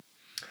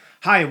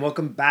Hi, and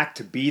welcome back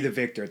to Be the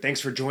Victor.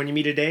 Thanks for joining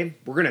me today.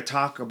 We're going to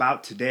talk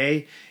about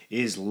today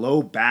is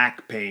low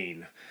back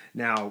pain.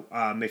 Now,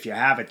 if you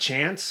have a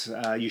chance,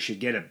 you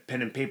should get a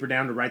pen and paper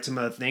down to write some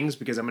of the things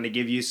because I'm going to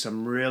give you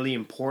some really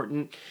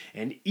important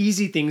and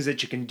easy things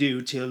that you can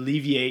do to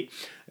alleviate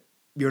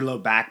your low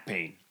back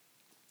pain.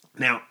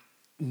 Now,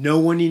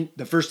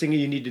 the first thing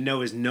you need to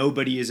know is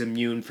nobody is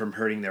immune from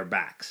hurting their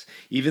backs.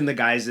 Even the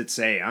guys that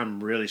say,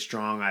 I'm really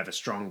strong, I have a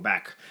strong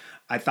back.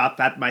 I thought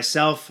that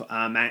myself.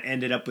 I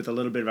ended up with a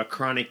little bit of a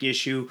chronic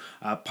issue,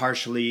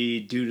 partially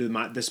due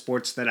to the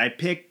sports that I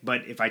picked.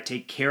 But if I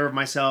take care of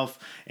myself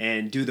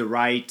and do the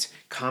right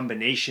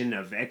combination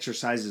of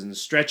exercises and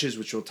stretches,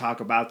 which we'll talk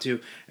about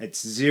too,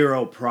 it's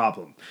zero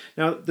problem.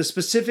 Now, the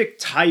specific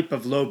type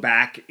of low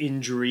back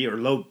injury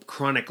or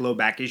chronic low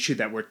back issue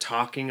that we're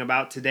talking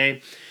about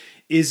today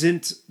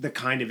isn't the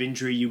kind of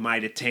injury you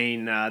might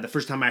attain. The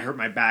first time I hurt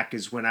my back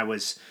is when I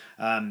was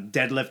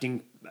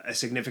deadlifting a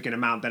significant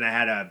amount. Then I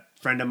had a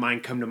friend of mine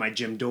come to my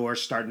gym door,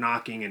 start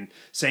knocking and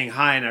saying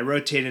hi, and I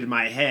rotated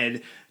my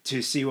head to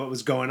see what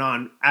was going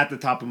on at the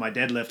top of my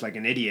deadlift like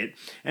an idiot,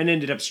 and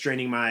ended up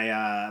straining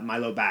my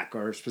low back,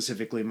 or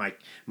specifically my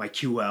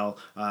QL,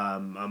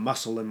 a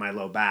muscle in my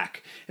low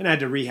back, and I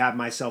had to rehab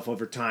myself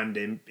over time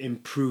to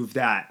improve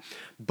that.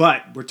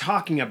 But we're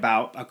talking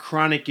about a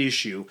chronic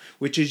issue,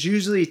 which is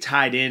usually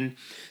tied in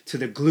to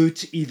the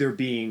glutes either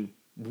being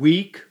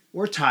weak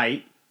or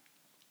tight,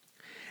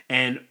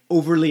 and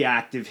overly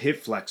active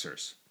hip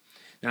flexors.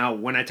 Now,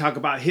 when I talk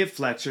about hip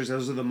flexors,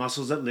 those are the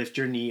muscles that lift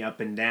your knee up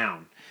and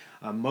down.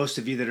 Most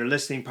of you that are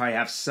listening probably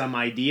have some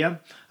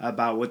idea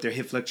about what their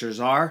hip flexors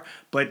are,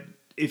 but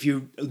if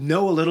you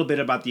know a little bit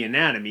about the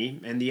anatomy,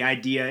 and the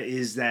idea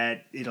is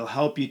that it'll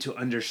help you to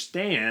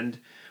understand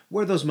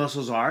where those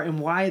muscles are and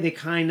why they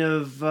kind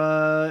of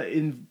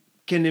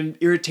can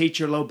irritate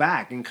your low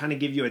back and kind of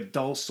give you a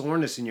dull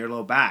soreness in your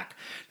low back.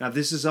 Now,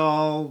 this is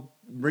all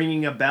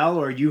ringing a bell,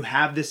 or you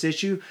have this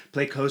issue,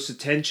 pay close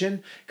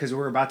attention because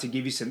we're about to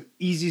give you some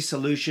easy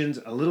solutions,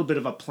 a little bit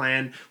of a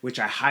plan, which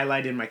I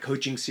highlight in my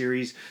coaching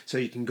series, so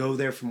you can go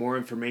there for more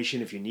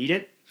information if you need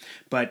it.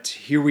 But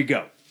here we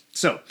go.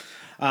 So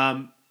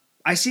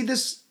I see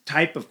this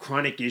type of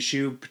chronic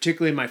issue,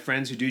 particularly my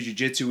friends who do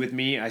jiu-jitsu with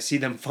me. I see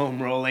them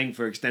foam rolling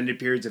for extended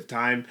periods of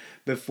time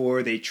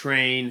before they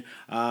train.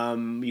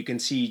 You can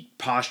see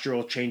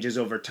postural changes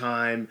over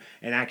time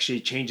and actually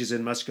changes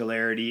in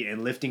muscularity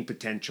and lifting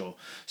potential.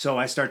 So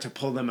I start to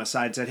pull them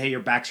aside and said, hey, your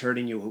back's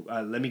hurting you.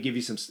 Let me give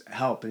you some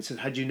help. And he said,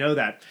 how'd you know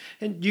that?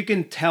 And you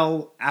can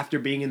tell after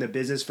being in the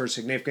business for a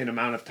significant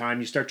amount of time,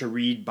 you start to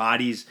read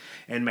bodies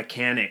and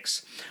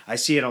mechanics. I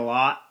see it a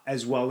lot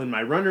as well in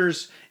my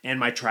runners and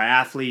my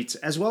triathletes,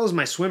 as well as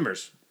my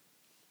swimmers.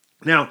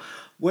 Now,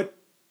 what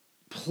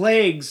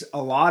plagues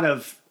a lot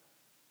of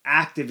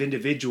active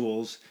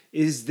individuals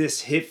is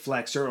this hip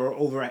flexor or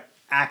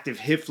overactive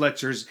hip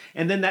flexors,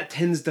 and then that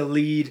tends to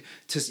lead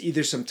to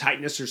either some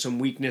tightness or some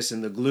weakness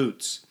in the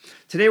glutes.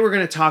 Today we're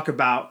going to talk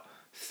about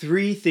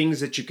 3 things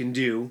that you can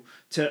do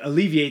to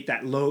alleviate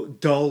that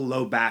dull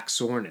low back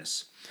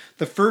soreness.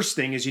 The first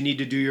thing is you need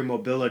to do your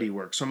mobility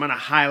work. So I'm going to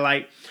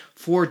highlight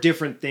 4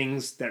 different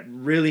things that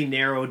really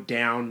narrow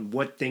down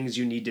what things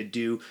you need to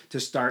do to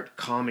start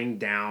calming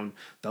down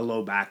the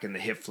low back and the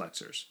hip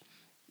flexors.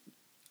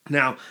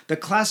 Now, the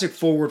classic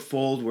forward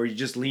fold where you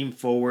just lean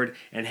forward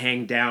and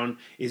hang down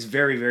is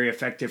very, very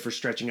effective for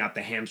stretching out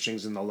the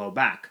hamstrings and the low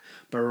back.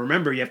 But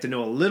remember, you have to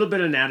know a little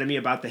bit of anatomy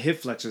about the hip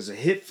flexors. The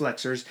hip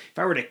flexors, if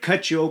I were to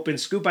cut you open,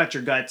 scoop out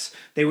your guts,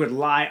 they would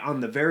lie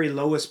on the very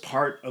lowest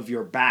part of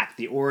your back,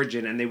 the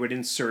origin, and they would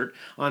insert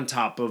on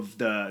top of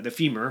the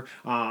femur,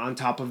 on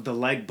top of the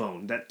leg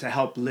bone to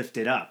help lift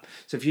it up.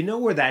 So if you know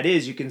where that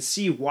is, you can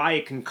see why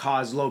it can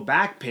cause low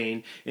back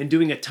pain, and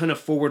doing a ton of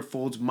forward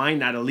folds might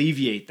not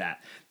alleviate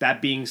that.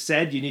 That being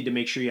said, you need to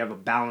make sure you have a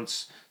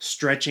balanced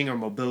stretching or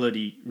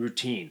mobility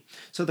routine.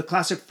 So the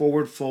classic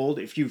forward fold,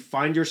 if you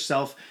find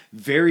yourself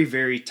very,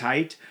 very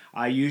tight,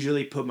 I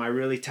usually put my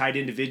really tight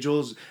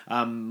individuals,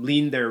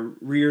 lean their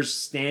rears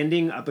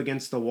standing up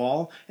against the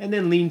wall, and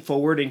then lean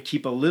forward and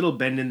keep a little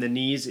bend in the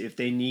knees if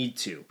they need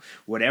to.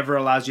 Whatever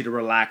allows you to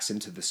relax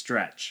into the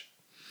stretch.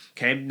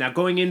 Okay, now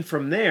going in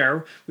from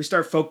there, we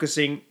start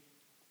focusing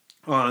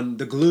on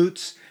the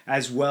glutes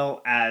as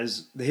well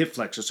as the hip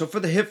flexors. So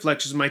for the hip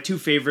flexors, my 2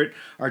 favorite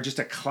are just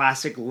a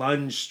classic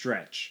lunge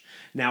stretch.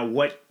 Now,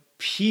 what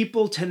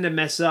people tend to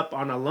mess up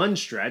on a lunge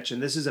stretch,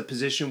 and this is a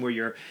position where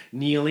you're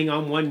kneeling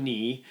on one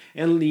knee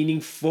and leaning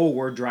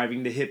forward,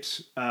 driving the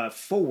hips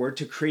forward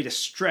to create a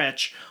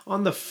stretch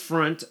on the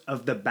front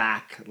of the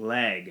back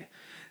leg.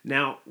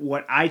 Now,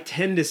 what I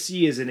tend to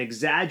see is an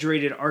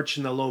exaggerated arch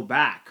in the low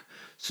back.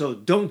 So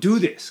don't do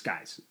this,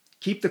 guys.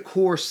 Keep the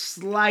core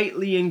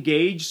slightly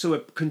engaged so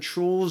it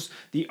controls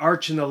the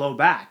arch in the low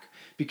back.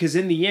 Because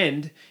in the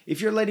end, if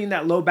you're letting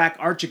that low back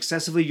arch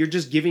excessively, you're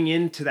just giving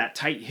in to that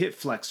tight hip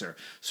flexor.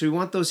 So you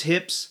want those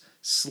hips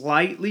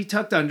slightly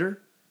tucked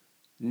under,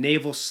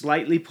 navel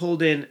slightly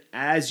pulled in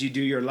as you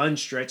do your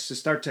lunge stretch to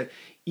start to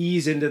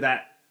ease into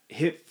that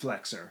hip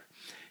flexor.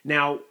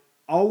 Now,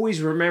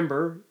 always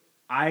remember,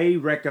 I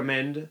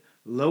recommend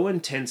low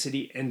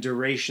intensity and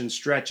duration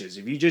stretches.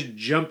 If you just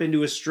jump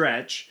into a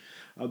stretch,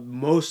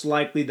 most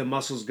likely the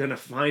muscle's going to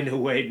find a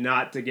way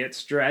not to get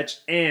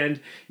stretched, and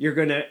you're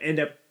going to end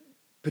up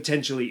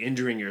potentially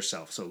injuring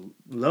yourself. So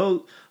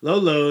low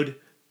load,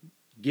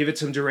 give it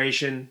some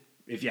duration.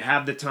 If you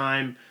have the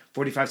time,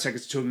 45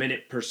 seconds to a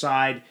minute per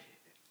side.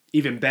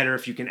 Even better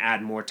if you can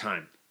add more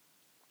time.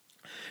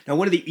 Now,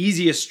 one of the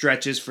easiest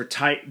stretches for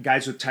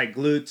guys with tight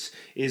glutes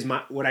is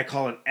what I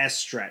call an S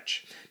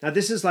stretch. Now,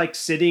 this is like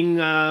sitting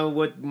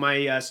what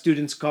my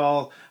students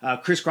call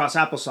crisscross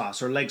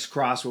applesauce, or legs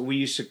crossed, what we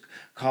used to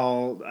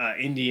call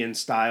Indian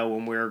style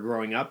when we were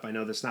growing up. I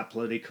know that's not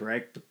politically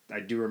correct, but I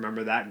do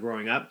remember that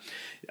growing up.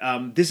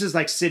 This is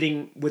like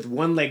sitting with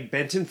one leg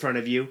bent in front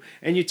of you,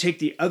 and you take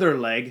the other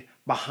leg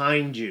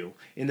behind you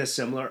in the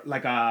similar,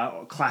 like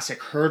a classic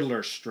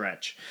hurdler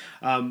stretch.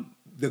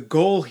 The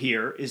goal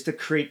here is to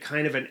create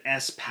kind of an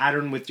S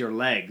pattern with your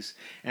legs.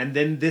 And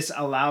then this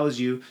allows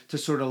you to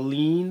sort of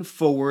lean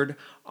forward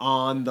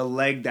on the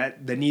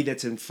knee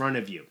that's in front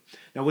of you.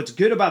 Now, what's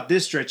good about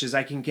this stretch is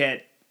I can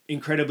get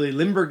incredibly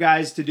limber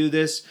guys to do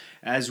this,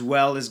 as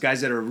well as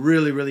guys that are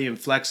really, really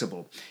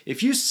inflexible.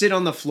 If you sit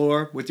on the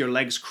floor with your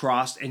legs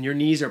crossed and your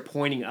knees are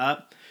pointing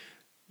up,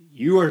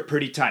 you are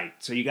pretty tight.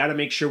 So you got to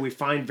make sure we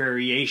find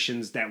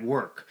variations that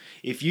work.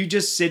 If you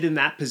just sit in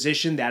that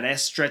position, that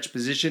S stretch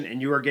position,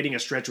 and you are getting a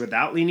stretch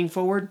without leaning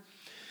forward,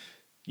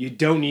 you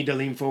don't need to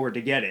lean forward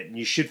to get it. And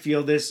you should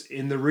feel this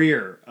in the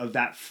rear of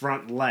that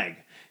front leg.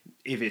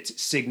 If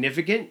it's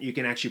significant, you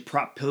can actually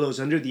prop pillows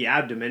under the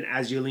abdomen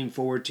as you lean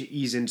forward to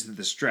ease into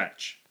the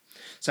stretch.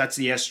 So that's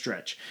the S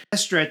stretch.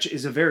 S stretch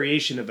is a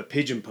variation of a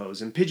pigeon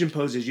pose, and pigeon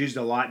pose is used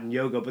a lot in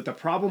yoga, but the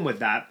problem with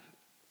that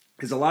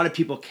is a lot of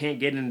people can't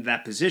get into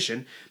that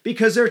position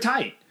because they're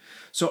tight.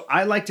 So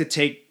I like to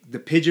take the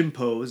pigeon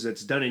pose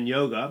that's done in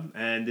yoga,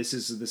 and this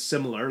is the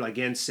similar,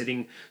 again,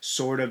 sitting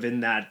sort of in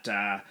that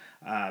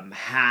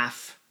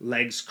half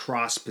legs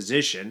cross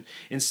position.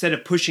 Instead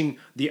of pushing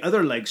the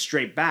other leg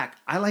straight back,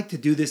 I like to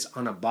do this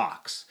on a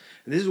box.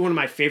 And this is one of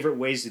my favorite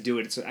ways to do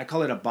it. I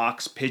call it a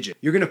box pigeon.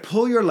 You're going to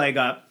pull your leg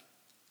up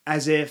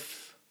as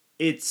if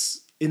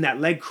it's in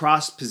that leg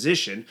cross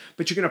position,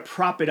 but you're going to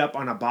prop it up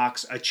on a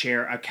box, a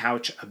chair, a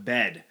couch, a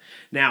bed.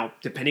 Now,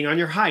 depending on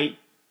your height,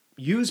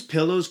 use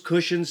pillows,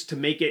 cushions to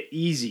make it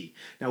easy.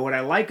 Now, what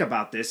I like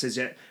about this is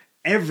that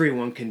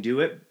everyone can do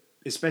it,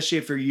 especially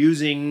if you're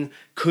using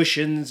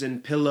cushions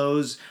and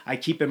pillows. I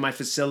keep in my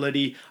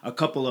facility a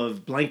couple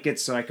of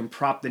blankets so I can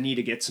prop the knee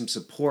to get some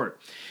support.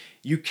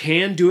 You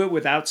can do it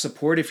without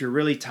support if you're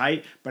really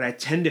tight, but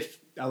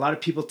a lot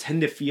of people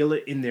tend to feel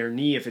it in their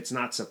knee if it's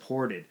not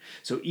supported.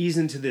 So ease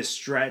into this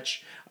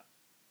stretch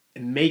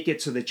and make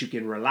it so that you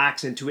can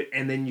relax into it,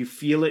 and then you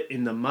feel it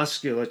in the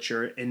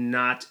musculature and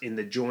not in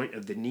the joint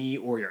of the knee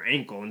or your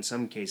ankle in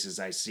some cases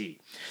I see.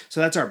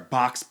 So that's our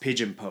box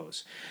pigeon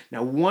pose.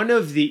 Now, one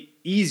of the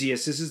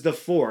easiest, this is the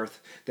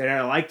fourth, that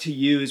I like to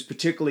use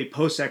particularly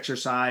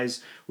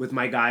post-exercise with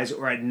my guys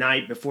or at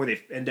night before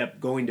they end up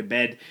going to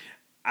bed.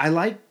 I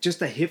like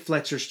just a hip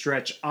flexor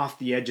stretch off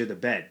the edge of the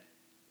bed.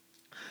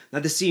 Now,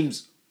 this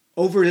seems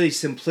overly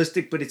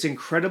simplistic, but it's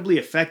incredibly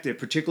effective,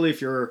 particularly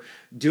if you're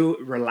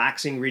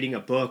relaxing, reading a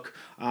book,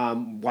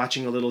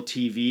 watching a little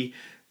TV.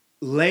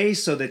 Lay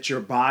so that your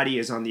body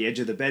is on the edge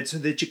of the bed so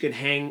that you can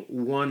hang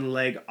one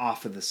leg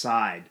off of the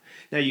side.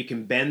 Now, you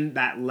can bend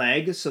that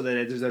leg so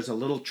that there's a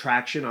little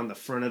traction on the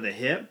front of the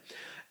hip.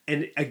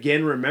 And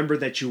again, remember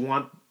that you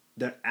want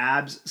the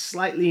abs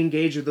slightly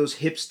engaged with those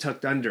hips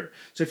tucked under.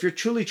 So if you're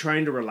truly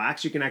trying to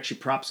relax, you can actually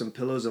prop some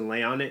pillows and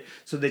lay on it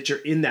so that you're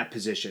in that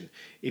position.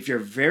 If you're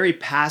very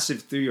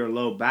passive through your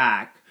low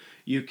back,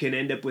 you can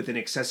end up with an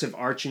excessive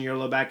arch in your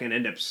low back and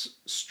end up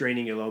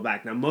straining your low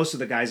back. Now, most of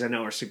the guys I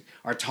know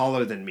are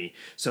taller than me,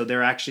 so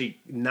they're actually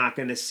not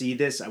going to see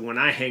this. When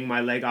I hang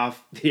my leg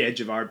off the edge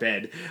of our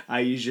bed,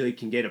 I usually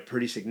can get a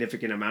pretty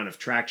significant amount of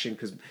traction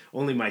because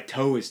only my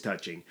toe is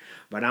touching,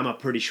 but I'm a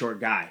pretty short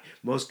guy.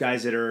 Most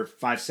guys that are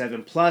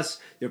 5'7"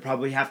 plus, they'll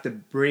probably have to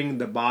bring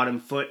the bottom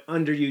foot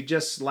under you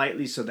just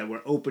slightly so that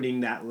we're opening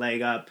that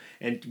leg up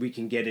and we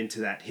can get into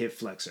that hip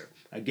flexor.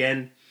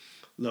 Again,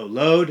 low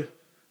load.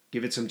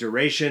 Give it some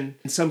duration.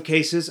 In some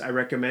cases, I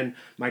recommend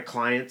my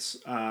clients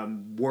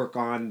work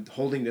on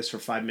holding this for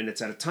 5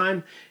 minutes at a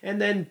time,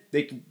 and then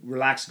they can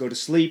relax, go to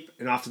sleep.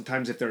 And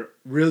oftentimes, if they're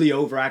really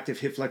overactive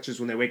hip flexors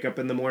when they wake up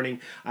in the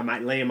morning, I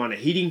might lay them on a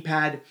heating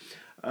pad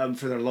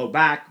for their low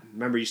back.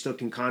 Remember, you still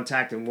can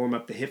contact and warm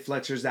up the hip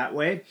flexors that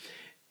way.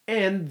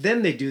 And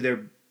then they do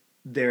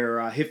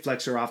their hip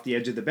flexor off the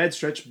edge of the bed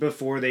stretch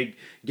before they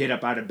get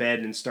up out of bed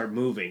and start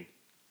moving.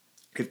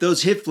 If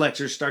those hip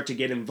flexors start to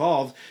get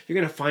involved, you're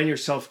going to find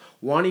yourself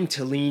wanting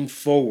to lean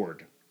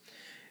forward.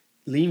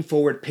 Lean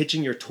forward,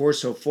 pitching your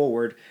torso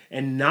forward,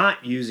 and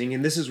not using,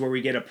 and this is where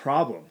we get a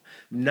problem,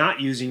 not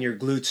using your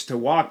glutes to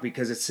walk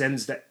because it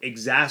tends to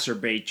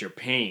exacerbate your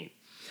pain.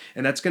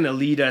 And that's going to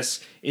lead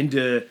us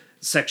into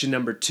section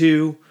number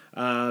 2.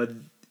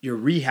 your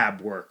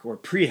rehab work, or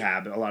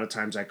prehab, a lot of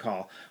times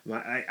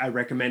I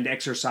recommend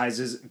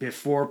exercises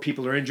before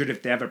people are injured.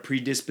 If they have a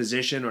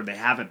predisposition or they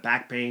have a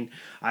back pain,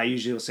 I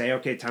usually will say,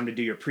 okay, time to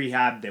do your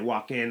prehab. They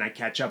walk in, I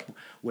catch up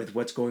with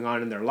what's going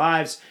on in their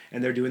lives,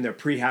 and they're doing their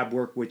prehab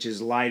work, which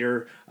is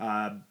lighter,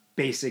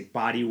 basic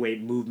body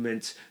weight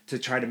movements to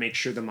try to make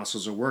sure the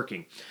muscles are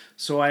working.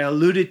 So I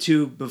alluded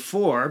to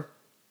before,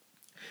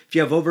 if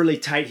you have overly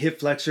tight hip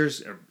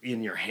flexors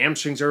and your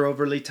hamstrings are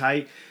overly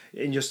tight,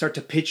 and you'll start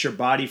to pitch your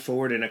body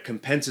forward in a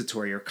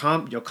compensatory, or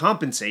you'll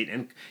compensate,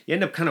 and you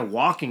end up kind of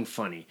walking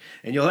funny.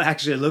 And you'll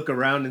actually look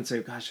around and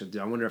say, gosh,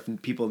 I wonder if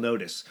people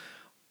notice.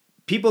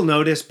 People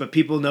notice, but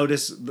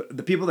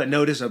the people that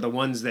notice are the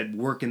ones that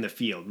work in the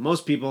field.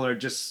 Most people you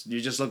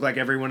just look like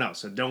everyone else,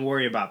 so don't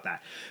worry about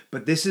that.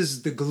 But this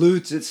is the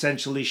glutes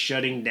essentially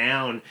shutting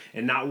down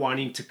and not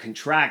wanting to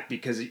contract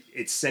because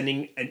it's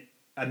sending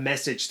a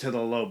message to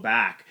the low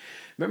back.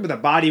 Remember, the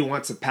body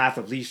wants a path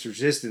of least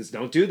resistance.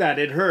 Don't do that,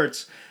 it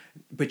hurts.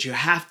 But you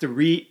have to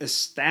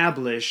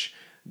reestablish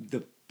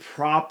the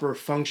proper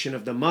function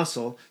of the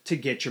muscle to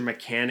get your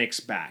mechanics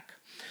back.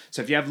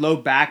 So if you have low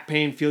back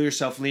pain, feel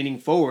yourself leaning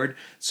forward,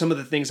 some of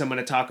the things I'm going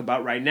to talk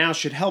about right now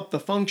should help the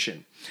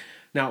function.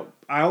 Now,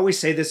 I always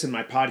say this in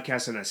my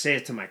podcast, and I say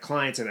it to my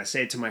clients, and I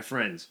say it to my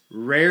friends.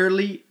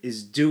 Rarely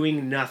is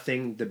doing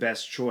nothing the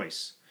best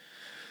choice.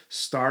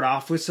 Start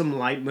off with some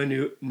light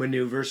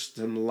maneuvers,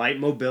 some light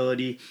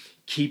mobility.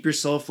 Keep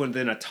yourself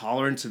within a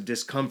tolerance of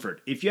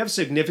discomfort. If you have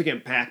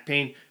significant back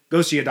pain,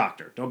 go see a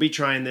doctor. Don't be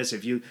trying this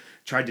if you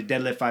tried to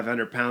deadlift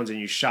 500 pounds and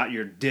you shot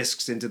your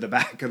discs into the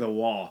back of the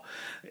wall.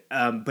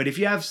 But if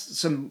you have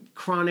some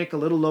chronic, a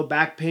little low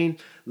back pain,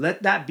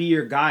 let that be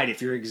your guide.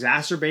 If you're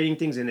exacerbating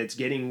things and it's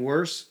getting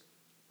worse,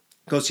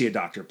 go see a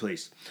doctor,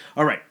 please.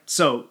 All right,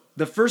 so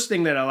the first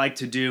thing that I like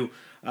to do,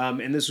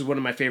 and this is one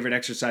of my favorite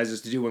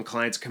exercises to do when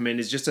clients come in,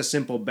 is just a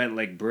simple bent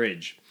leg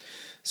bridge.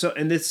 So,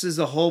 and this is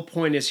the whole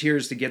point is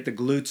to get the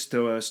glutes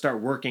to start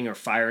working, or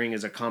firing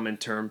is a common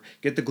term.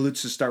 Get the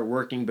glutes to start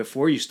working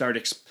before you start,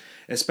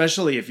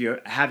 especially if you're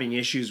having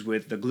issues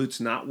with the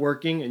glutes not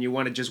working and you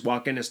want to just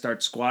walk in and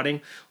start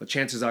squatting, well,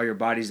 chances are your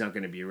body's not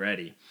going to be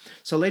ready.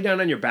 So lay down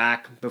on your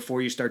back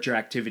before you start your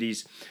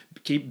activities.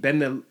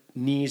 Bend the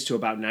knees to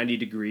about 90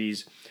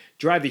 degrees.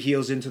 Drive the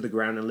heels into the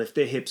ground and lift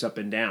the hips up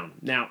and down.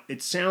 Now,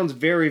 it sounds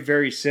very,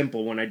 very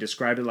simple when I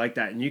describe it like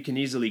that, and you can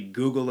easily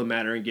Google the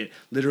matter and get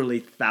literally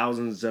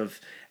thousands of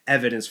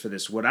evidence for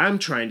this. What I'm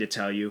trying to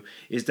tell you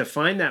is to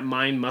find that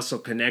mind-muscle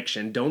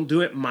connection. Don't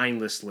do it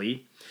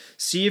mindlessly.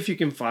 See if you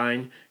can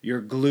find your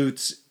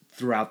glutes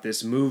throughout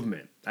this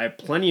movement. I have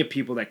plenty of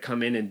people that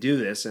come in and do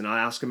this, and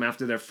I'll ask them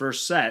after their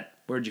first set,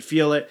 where'd you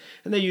feel it?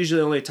 And they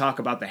usually only talk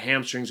about the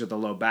hamstrings or the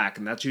low back,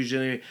 and that's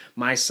usually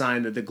my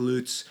sign that the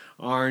glutes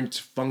aren't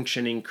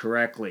functioning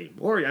correctly.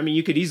 Or, I mean,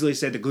 you could easily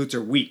say the glutes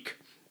are weak.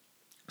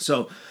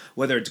 So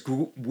whether it's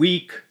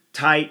weak,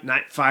 tight,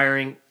 not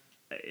firing,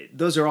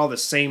 those are all the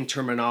same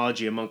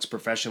terminology amongst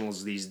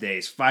professionals these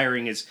days.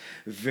 Firing is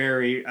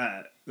very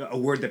a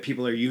word that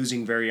people are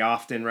using very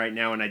often right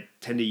now, and I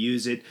tend to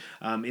use it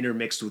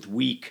intermixed with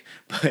weak.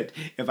 But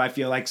if I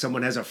feel like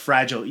someone has a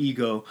fragile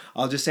ego,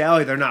 I'll just say,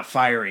 oh, they're not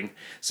firing.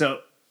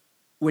 So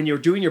when you're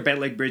doing your bent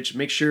leg bridge,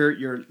 make sure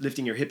you're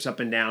lifting your hips up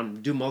and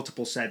down. Do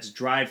multiple sets.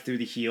 Drive through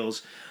the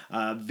heels.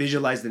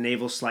 Visualize the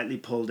navel slightly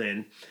pulled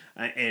in,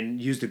 and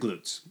use the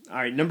glutes. All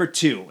right, number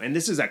 2, and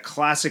this is a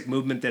classic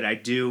movement that I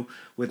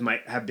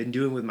have been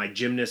doing with my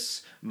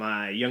gymnasts,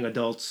 my young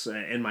adults,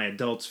 and my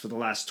adults for the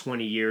last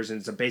 20 years, and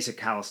it's a basic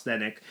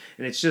calisthenic,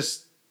 and it's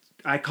just,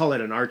 I call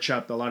it an arch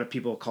up. A lot of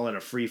people call it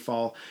a free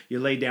fall. You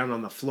lay down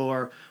on the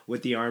floor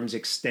with the arms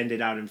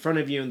extended out in front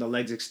of you and the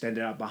legs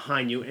extended out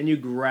behind you, and you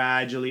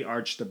gradually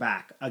arch the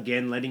back.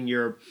 Again, letting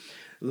your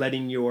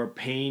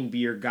pain be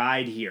your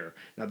guide here.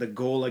 Now, the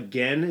goal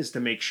again is to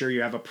make sure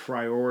you have a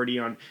priority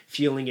on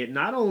feeling it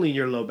not only in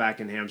your low back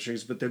and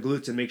hamstrings, but the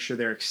glutes, and make sure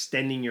they're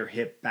extending your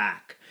hip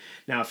back.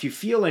 Now, if you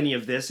feel any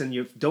of this and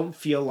you don't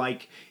feel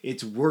like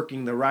it's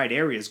working the right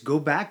areas, go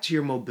back to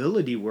your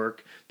mobility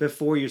work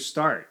before you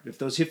start. If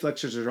those hip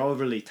flexors are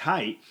overly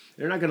tight,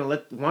 they're not going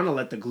to want to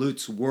let the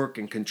glutes work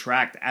and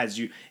contract as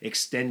you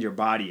extend your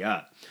body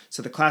up.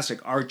 So the classic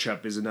arch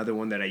up is another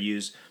one that I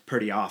use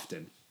pretty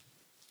often.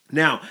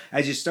 Now,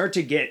 as you start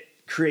to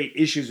create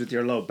issues with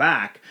your low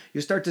back,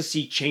 you start to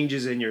see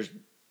changes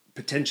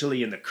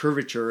potentially in the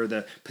curvature or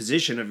the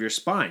position of your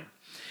spine.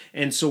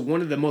 And so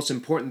one of the most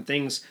important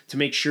things to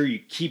make sure you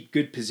keep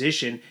good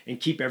position and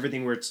keep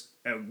everything where it's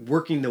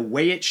working the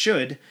way it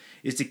should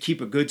is to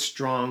keep a good,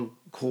 strong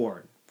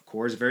core.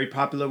 Core is a very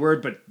popular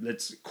word, but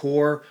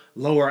core,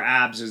 lower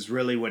abs is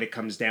really what it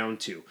comes down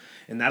to.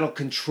 And that'll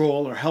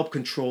control or help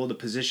control the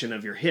position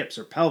of your hips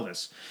or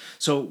pelvis.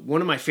 So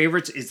one of my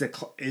favorites is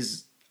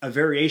a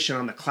variation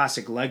on the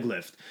classic leg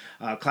lift.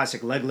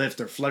 Classic leg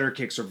lift or flutter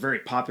kicks are very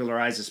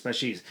popularized,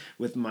 especially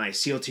with my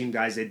SEAL team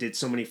guys. They did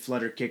so many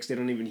flutter kicks, they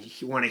don't even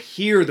want to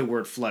hear the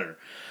word flutter.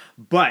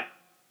 But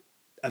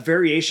a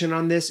variation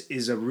on this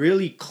is a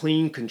really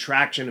clean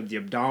contraction of the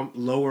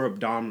lower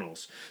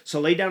abdominals. So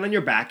lay down on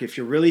your back. If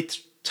you're really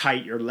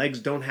tight, your legs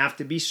don't have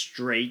to be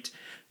straight.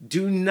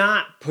 do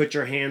not put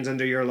your hands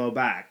under your low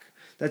back.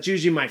 That's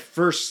usually my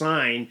first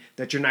sign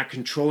that you're not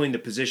controlling the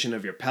position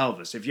of your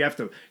pelvis. If you have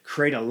to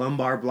create a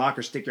lumbar block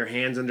or stick your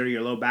hands under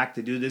your low back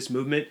to do this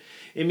movement,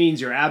 it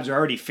means your abs are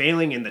already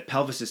failing and the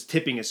pelvis is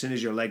tipping as soon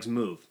as your legs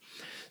move.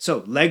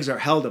 So legs are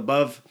held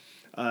above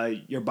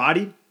your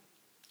body.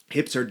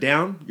 Hips are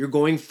down. You're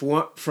going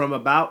from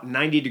about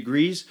 90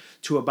 degrees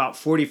to about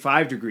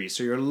 45 degrees.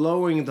 So you're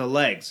lowering the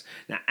legs.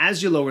 Now,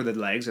 as you lower the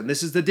legs, and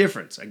this is the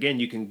difference.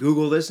 Again, you can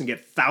Google this and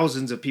get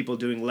thousands of people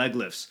doing leg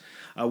lifts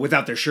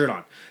without their shirt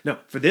on. Now,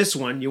 for this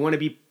one, you want to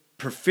be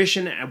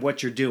proficient at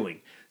what you're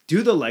doing.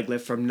 Do the leg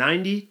lift from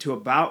 90 to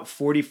about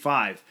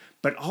 45,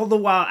 but all the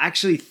while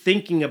actually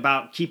thinking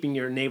about keeping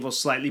your navel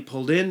slightly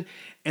pulled in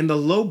and the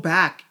low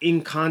back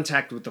in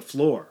contact with the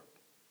floor.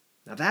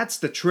 Now, that's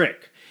the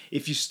trick.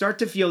 If you start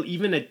to feel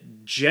even a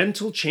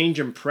gentle change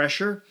in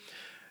pressure,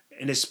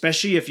 and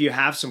especially if you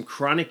have some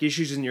chronic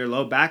issues in your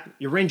low back,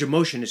 your range of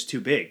motion is too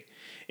big.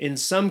 In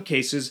some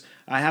cases,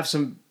 I have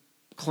some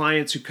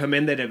clients who come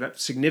in that have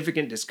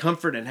significant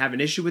discomfort and have an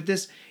issue with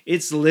this.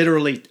 It's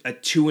literally a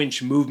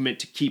 2-inch movement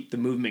to keep the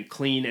movement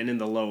clean and in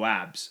the low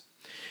abs.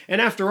 And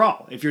after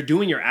all, if you're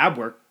doing your ab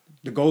work,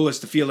 the goal is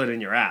to feel it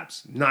in your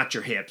abs, not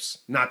your hips,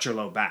 not your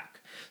low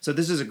back. So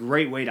this is a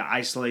great way to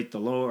isolate the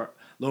lower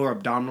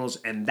abdominals,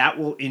 and that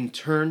will in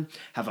turn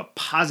have a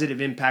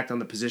positive impact on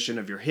the position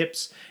of your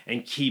hips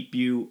and keep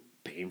you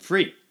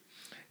pain-free.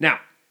 Now,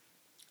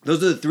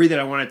 those are the 3 that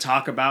I want to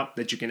talk about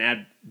that you can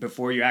add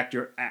before you add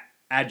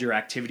your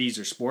activities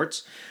or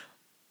sports.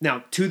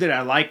 Now, 2 that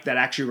I like that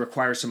actually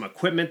require some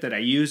equipment that I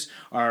use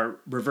are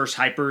reverse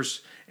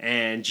hypers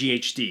and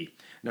GHD.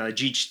 Now, the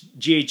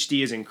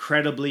GHD is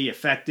incredibly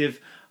effective,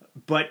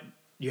 but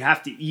you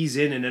have to ease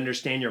in and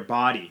understand your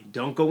body.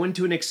 Don't go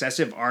into an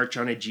excessive arch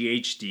on a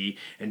GHD,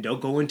 and don't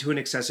go into an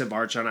excessive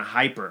arch on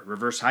a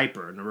reverse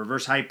hyper. And a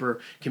reverse hyper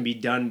can be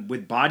done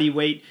with body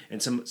weight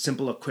and some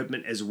simple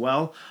equipment as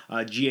well.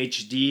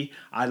 GHD,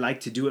 I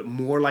like to do it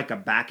more like a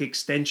back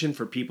extension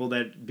for people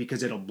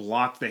because it'll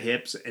block the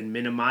hips and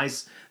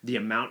minimize the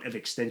amount of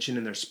extension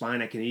in their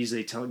spine. I can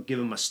easily give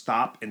them a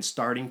stop and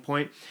starting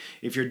point.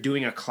 If you're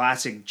doing a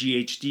classic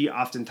GHD,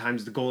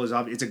 oftentimes the goal is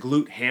it's a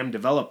glute ham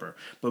developer,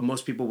 but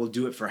most people will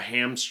do it for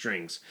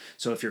hamstrings.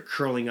 So if you're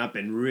curling up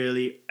and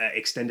really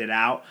extend it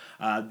out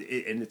and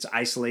it's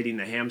isolating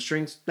the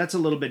hamstrings, that's a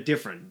little bit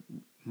different.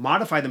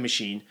 Modify the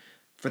machine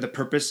for the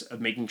purpose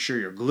of making sure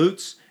your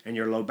glutes and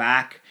your low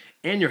back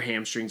and your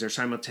hamstrings are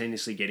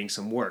simultaneously getting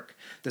some work.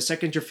 The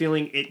second you're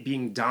feeling it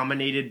being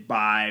dominated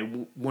by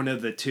one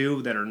of the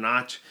 2 that are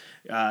not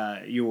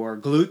your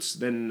glutes,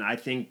 then I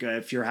think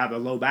if you have a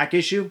low back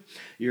issue,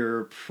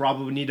 you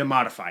probably need to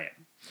modify it.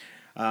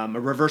 A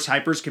reverse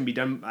hypers can be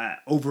done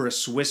over a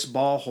Swiss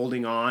ball,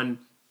 holding on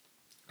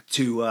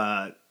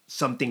to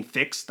something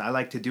fixed. I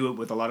like to do it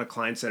with a lot of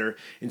clients that are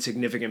in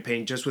significant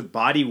pain, just with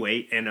body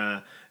weight and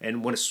a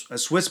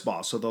Swiss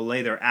ball. So they'll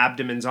lay their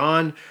abdomens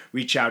on,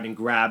 reach out and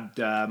grab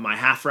my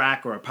half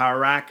rack or a power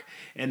rack,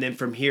 and then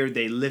from here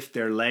they lift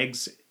their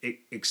legs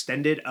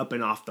extended up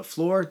and off the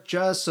floor,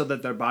 just so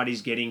that their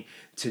body's getting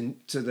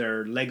so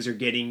their legs are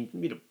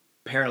getting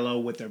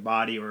parallel with their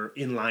body or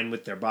in line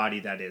with their body,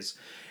 that is.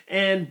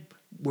 And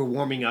we're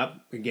warming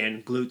up,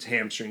 again, glutes,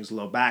 hamstrings,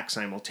 low back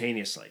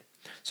simultaneously.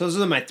 So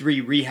those are my 3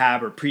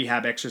 rehab or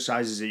prehab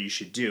exercises that you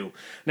should do.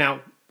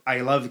 Now, I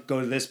love to go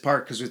to this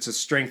part because it's a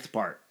strength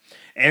part.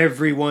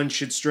 Everyone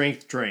should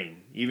strength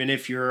train. Even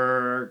if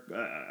you're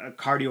a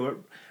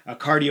cardio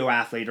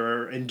athlete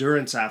or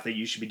endurance athlete,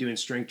 you should be doing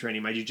strength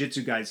training. My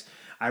jiu-jitsu guys,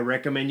 I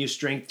recommend you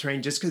strength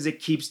train just because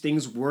it keeps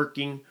things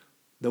working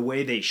the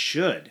way they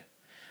should.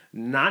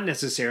 Not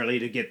necessarily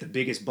to get the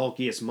biggest,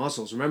 bulkiest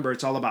muscles. Remember,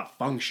 it's all about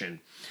function.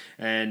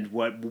 And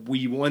what we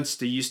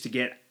used to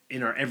get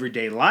in our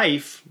everyday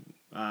life,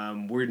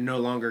 we're no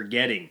longer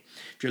getting.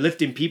 If you're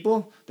lifting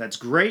people, that's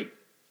great.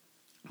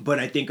 But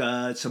I think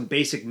some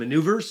basic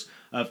maneuvers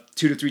of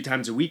 2 to 3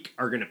 times a week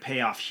are going to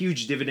pay off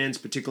huge dividends,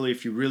 particularly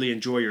if you really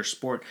enjoy your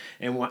sport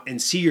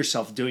and see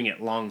yourself doing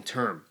it long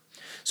term.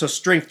 So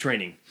strength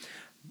training.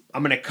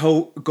 I'm going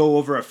to go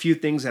over a few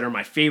things that are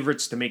my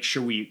favorites to make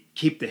sure we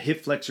keep the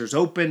hip flexors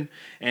open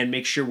and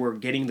make sure we're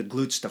getting the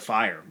glutes to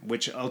fire,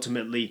 which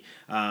ultimately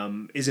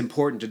is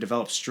important to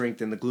develop strength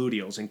in the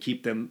gluteals and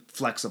keep them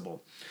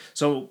flexible.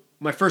 So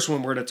my first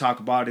one we're going to talk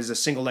about is a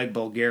single leg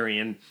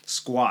Bulgarian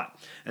squat.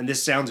 And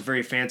this sounds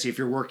very fancy. If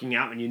you're working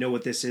out and you know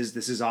what this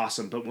is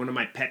awesome. But one of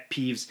my pet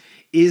peeves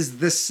is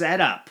the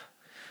setup.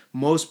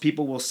 Most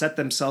people will set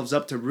themselves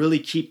up to really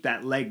keep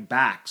that leg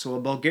back. So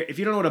if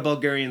you don't know what a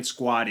Bulgarian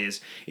squat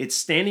is, it's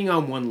standing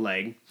on one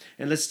leg.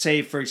 And let's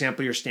say, for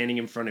example, you're standing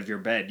in front of your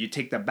bed. You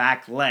take the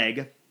back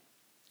leg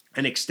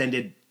and extend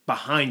it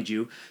behind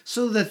you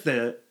so that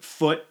the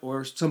foot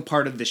or some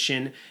part of the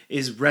shin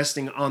is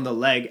resting on the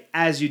leg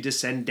as you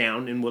descend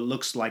down in what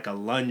looks like a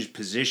lunge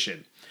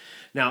position.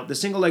 Now, the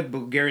single leg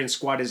Bulgarian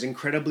squat is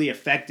incredibly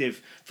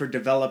effective for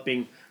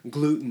developing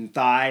glute and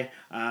thigh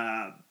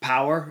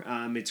power.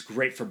 It's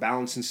great for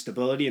balance and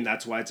stability, and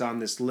that's why it's on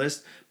this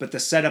list. But the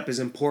setup is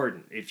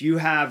important. If you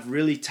have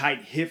really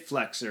tight hip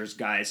flexors,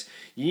 guys,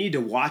 you need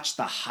to watch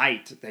the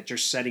height that you're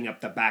setting up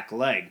the back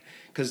leg,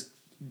 because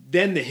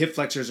then the hip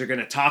flexors are going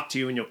to talk to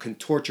you and you'll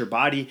contort your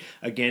body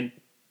again,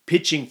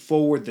 pitching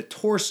forward the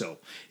torso.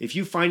 If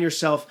you find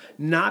yourself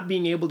not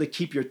being able to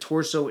keep your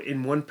torso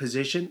in one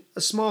position,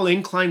 a small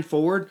incline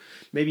forward,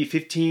 maybe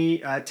 10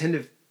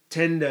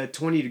 to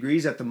 20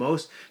 degrees at the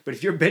most. But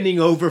if you're bending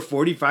over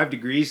 45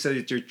 degrees so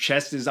that your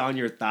chest is on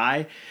your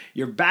thigh,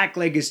 your back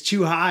leg is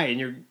too high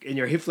and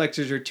your hip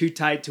flexors are too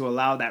tight to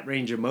allow that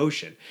range of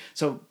motion.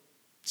 So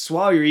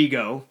swallow your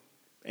ego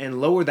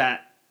and lower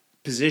that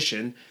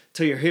position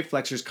till your hip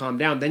flexors calm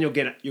down. Then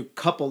you'll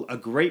couple a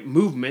great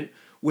movement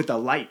with a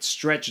light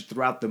stretch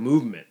throughout the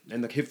movement,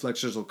 and the hip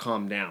flexors will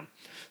calm down.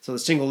 So the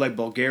single leg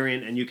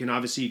Bulgarian, and you can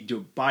obviously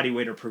do body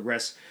weight or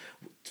progress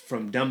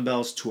from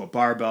dumbbells to a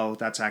barbell.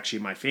 That's actually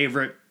my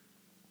favorite.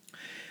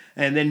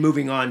 And then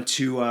moving on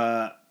to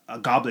a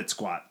goblet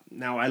squat.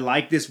 Now, I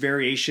like this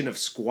variation of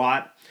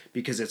squat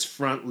because it's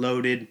front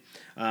loaded,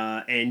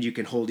 and you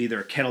can hold either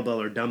a kettlebell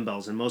or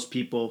dumbbells. And most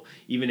people,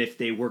 even if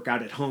they work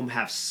out at home,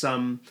 have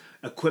some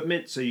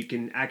equipment, so you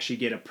can actually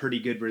get a pretty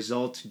good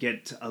result,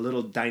 get a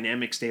little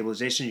dynamic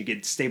stabilization. You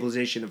get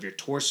stabilization of your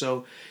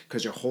torso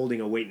because you're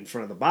holding a weight in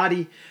front of the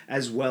body,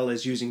 as well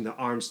as using the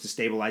arms to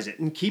stabilize it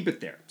and keep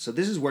it there. So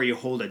this is where you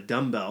hold a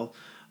dumbbell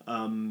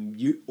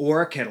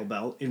or a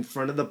kettlebell in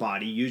front of the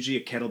body, usually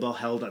a kettlebell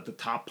held at the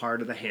top part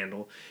of the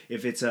handle.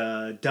 If it's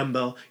a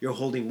dumbbell, you're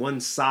holding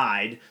one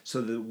side,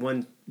 so that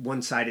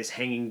one side is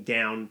hanging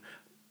down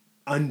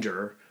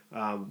under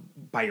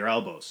by your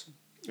elbows.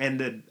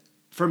 And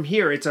from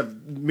here,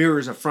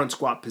 mirrors a front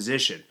squat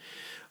position.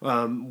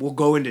 We'll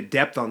go into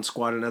depth on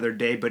squat another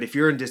day, but if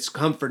you're in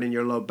discomfort in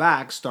your low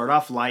back, start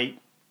off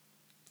light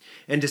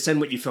and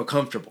descend what you feel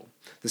comfortable.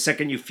 The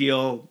second you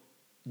feel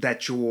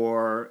that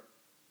you're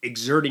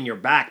exerting your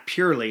back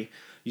purely,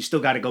 you still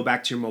got to go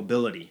back to your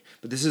mobility.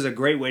 But this is a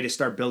great way to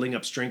start building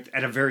up strength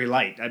at a very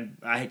light.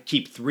 I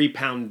keep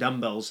 3-pound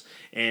dumbbells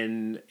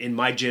in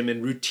my gym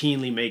and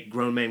routinely make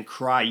grown men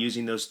cry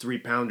using those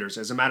 3-pounders.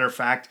 As a matter of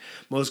fact,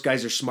 most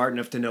guys are smart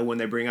enough to know when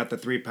they bring out the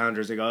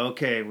 3-pounders, they go,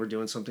 okay, we're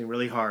doing something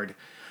really hard.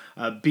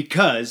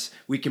 Because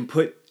we can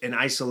put and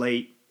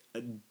isolate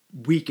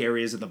weak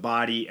areas of the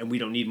body, and we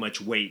don't need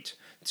much weight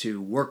to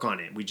work on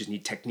it. We just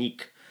need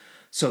technique.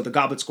 So the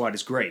goblet squat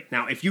is great.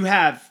 Now, if you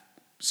have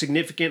a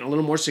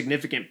little more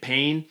significant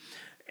pain,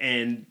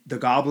 and the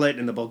goblet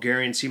and the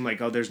Bulgarian seem like,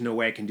 oh, there's no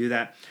way I can do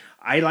that,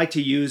 I like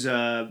to use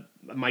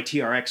my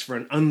TRX for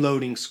an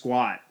unloading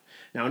squat.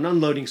 Now, an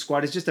unloading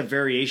squat is just a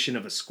variation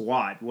of a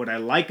squat. What I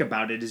like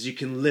about it is you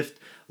can lift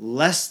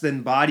less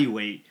than body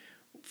weight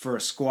for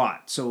a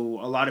squat. So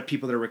a lot of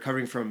people that are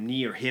recovering from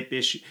knee or hip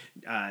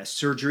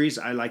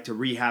surgeries, I like to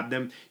rehab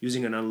them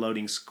using an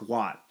unloading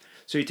squat.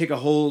 So you take a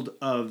hold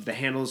of the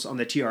handles on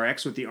the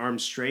TRX with the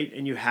arms straight,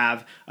 and you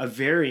have a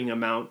varying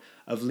amount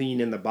of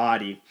lean in the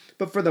body.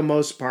 But for the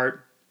most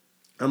part,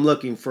 I'm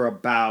looking for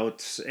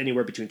about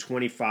anywhere between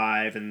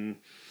 25 and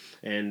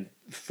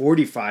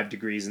 45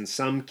 degrees in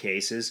some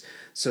cases,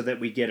 so that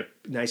we get a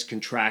nice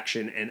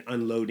contraction and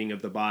unloading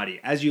of the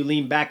body. As you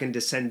lean back and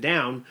descend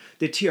down,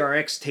 the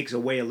TRX takes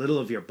away a little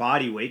of your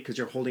body weight because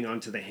you're holding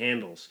onto the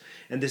handles.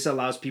 And this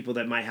allows people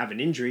that might have an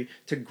injury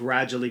to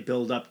gradually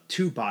build up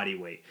to body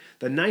weight.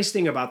 The nice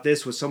thing about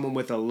this with someone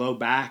with a low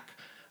back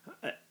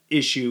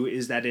issue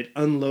is that it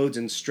unloads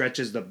and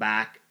stretches the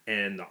back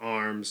and the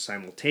arms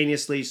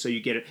simultaneously. So you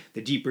get it,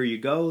 the deeper you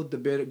go, the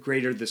bit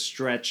greater the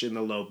stretch in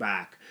the low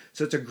back.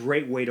 So it's a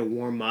great way to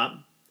warm up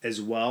as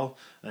well.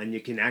 And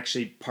you can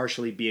actually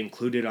partially be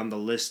included on the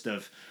list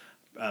of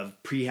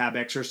prehab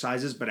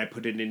exercises, but I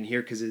put it in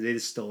here because it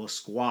is still a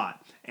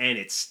squat and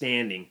it's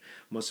standing.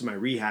 Most of my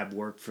rehab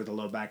work for the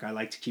low back, I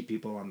like to keep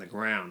people on the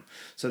ground.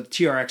 So the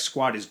TRX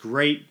squat is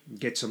great.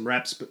 Get some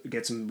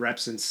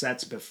reps and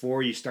sets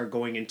before you start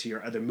going into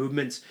your other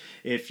movements.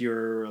 If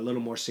you're a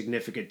little more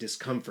significant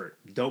discomfort,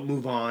 don't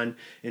move on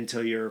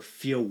until you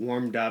feel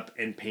warmed up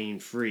and pain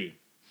free.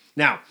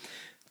 Now,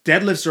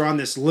 deadlifts are on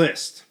this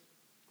list,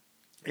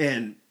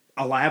 and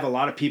I have a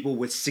lot of people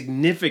with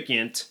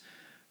significant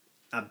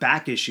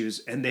back issues,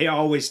 and they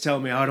always tell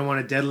me, oh, I don't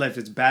want to deadlift,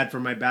 it's bad for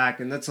my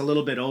back. And that's a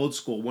little bit old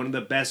school. One of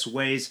the best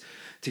ways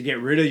to get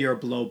rid of your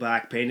low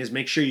back pain is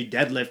make sure you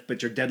deadlift,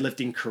 but you're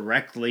deadlifting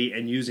correctly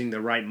and using the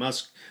right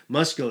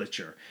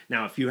musculature.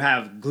 Now, if you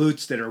have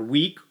glutes that are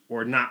weak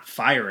or not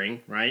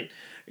firing, right,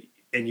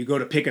 and you go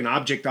to pick an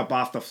object up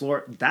off the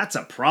floor, that's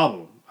a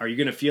problem. Are you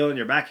going to feel it in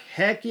your back?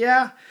 Heck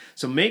yeah.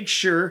 So make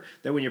sure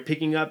that when you're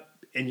picking up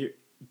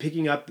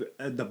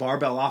the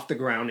barbell off the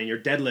ground and you're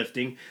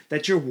deadlifting,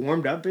 that you're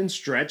warmed up and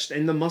stretched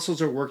and the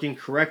muscles are working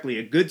correctly.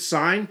 A good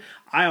sign,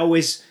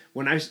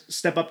 when I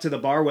step up to the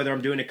bar, whether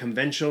I'm doing a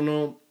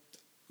conventional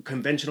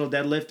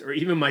deadlift or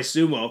even my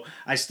sumo,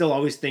 I still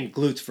always think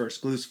glutes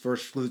first,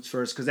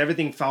 because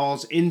everything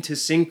falls into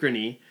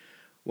synchrony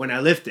when I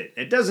lift it.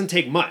 It doesn't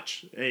take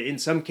much. In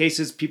some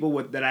cases,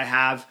 that I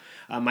have,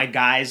 my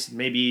guys,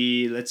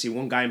 maybe, let's see,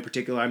 one guy in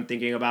particular I'm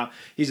thinking about,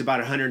 he's about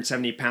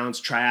 170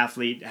 pounds,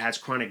 triathlete, has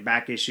chronic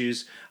back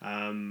issues,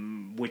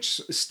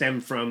 which stem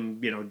from,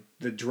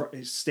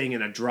 staying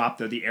in a drop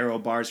of the aero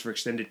bars for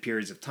extended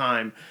periods of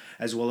time,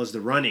 as well as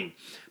the running.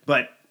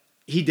 But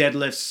he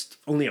deadlifts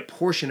only a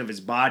portion of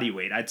his body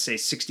weight. I'd say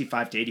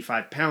 65 to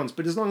 85 pounds.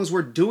 But as long as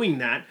we're doing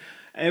that,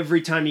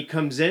 every time he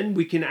comes in,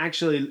 we can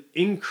actually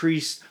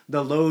increase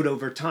the load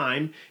over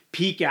time,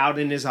 peak out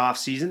in his off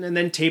season, and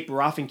then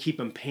taper off and keep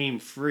him pain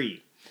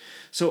free.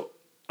 So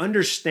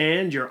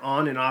understand your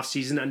on and off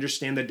season,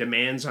 understand the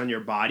demands on your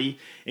body,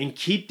 and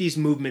keep these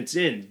movements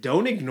in.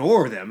 Don't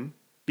ignore them,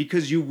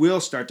 because you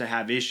will start to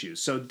have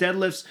issues. So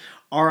deadlifts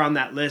are on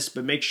that list,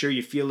 but make sure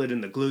you feel it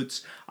in the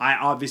glutes. I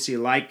obviously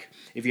like,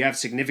 if you have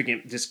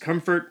significant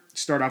discomfort,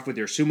 start off with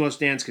your sumo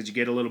stance because you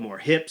get a little more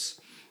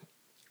hips.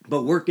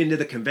 But work into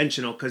the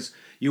conventional because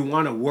you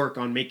want to work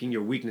on making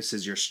your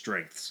weaknesses your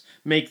strengths.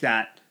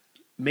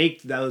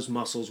 Make those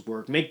muscles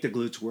work, make the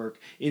glutes work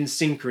in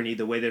synchrony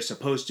the way they're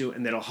supposed to,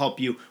 and that'll help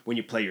you when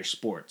you play your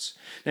sports.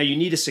 Now, you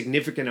need a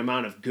significant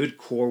amount of good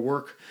core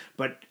work,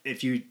 but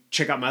if you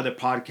check out my other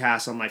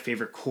podcasts on my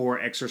favorite core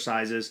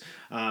exercises,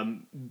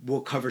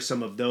 we'll cover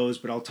some of those,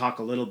 but I'll talk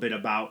a little bit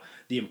about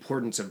the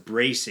importance of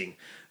bracing.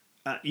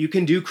 You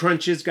can do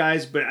crunches,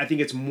 guys, but I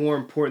think it's more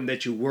important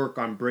that you work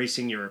on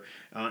bracing your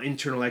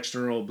internal,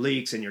 external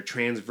obliques and your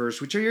transverse,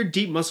 which are your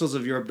deep muscles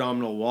of your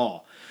abdominal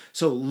wall.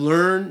 So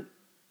learn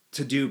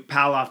to do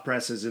pal-off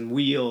presses and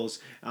wheels,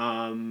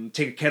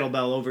 take a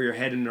kettlebell over your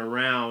head and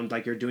around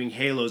like you're doing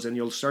halos, and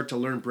you'll start to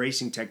learn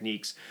bracing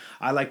techniques.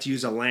 I like to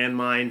use a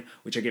landmine,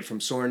 which I get from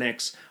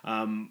Sorinex,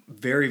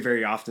 very,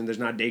 very often. There's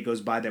not a day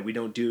goes by that I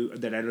don't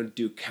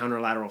do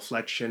counterlateral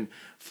flexion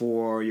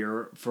for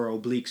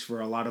obliques for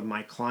a lot of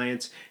my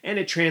clients, and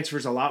it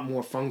transfers a lot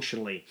more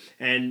functionally.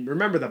 And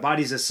remember, the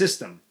body's a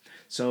system.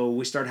 So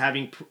we start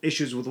having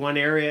issues with one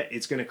area,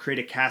 it's going to create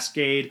a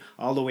cascade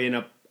all the way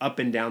up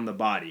and down the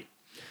body.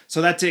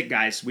 So that's it,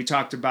 guys. We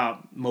talked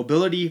about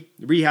mobility,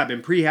 rehab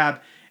and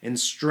prehab, and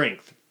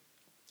strength.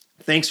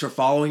 Thanks for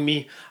following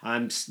me.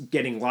 I'm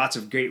getting lots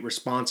of great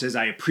responses.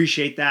 I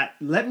appreciate that.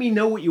 Let me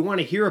know what you want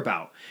to hear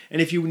about.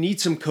 And if you need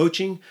some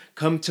coaching,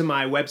 come to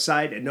my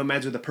website at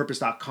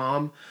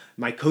nomadswithapurpose.com.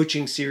 My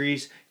coaching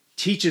series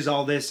teaches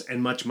all this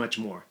and much, much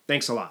more.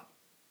 Thanks a lot.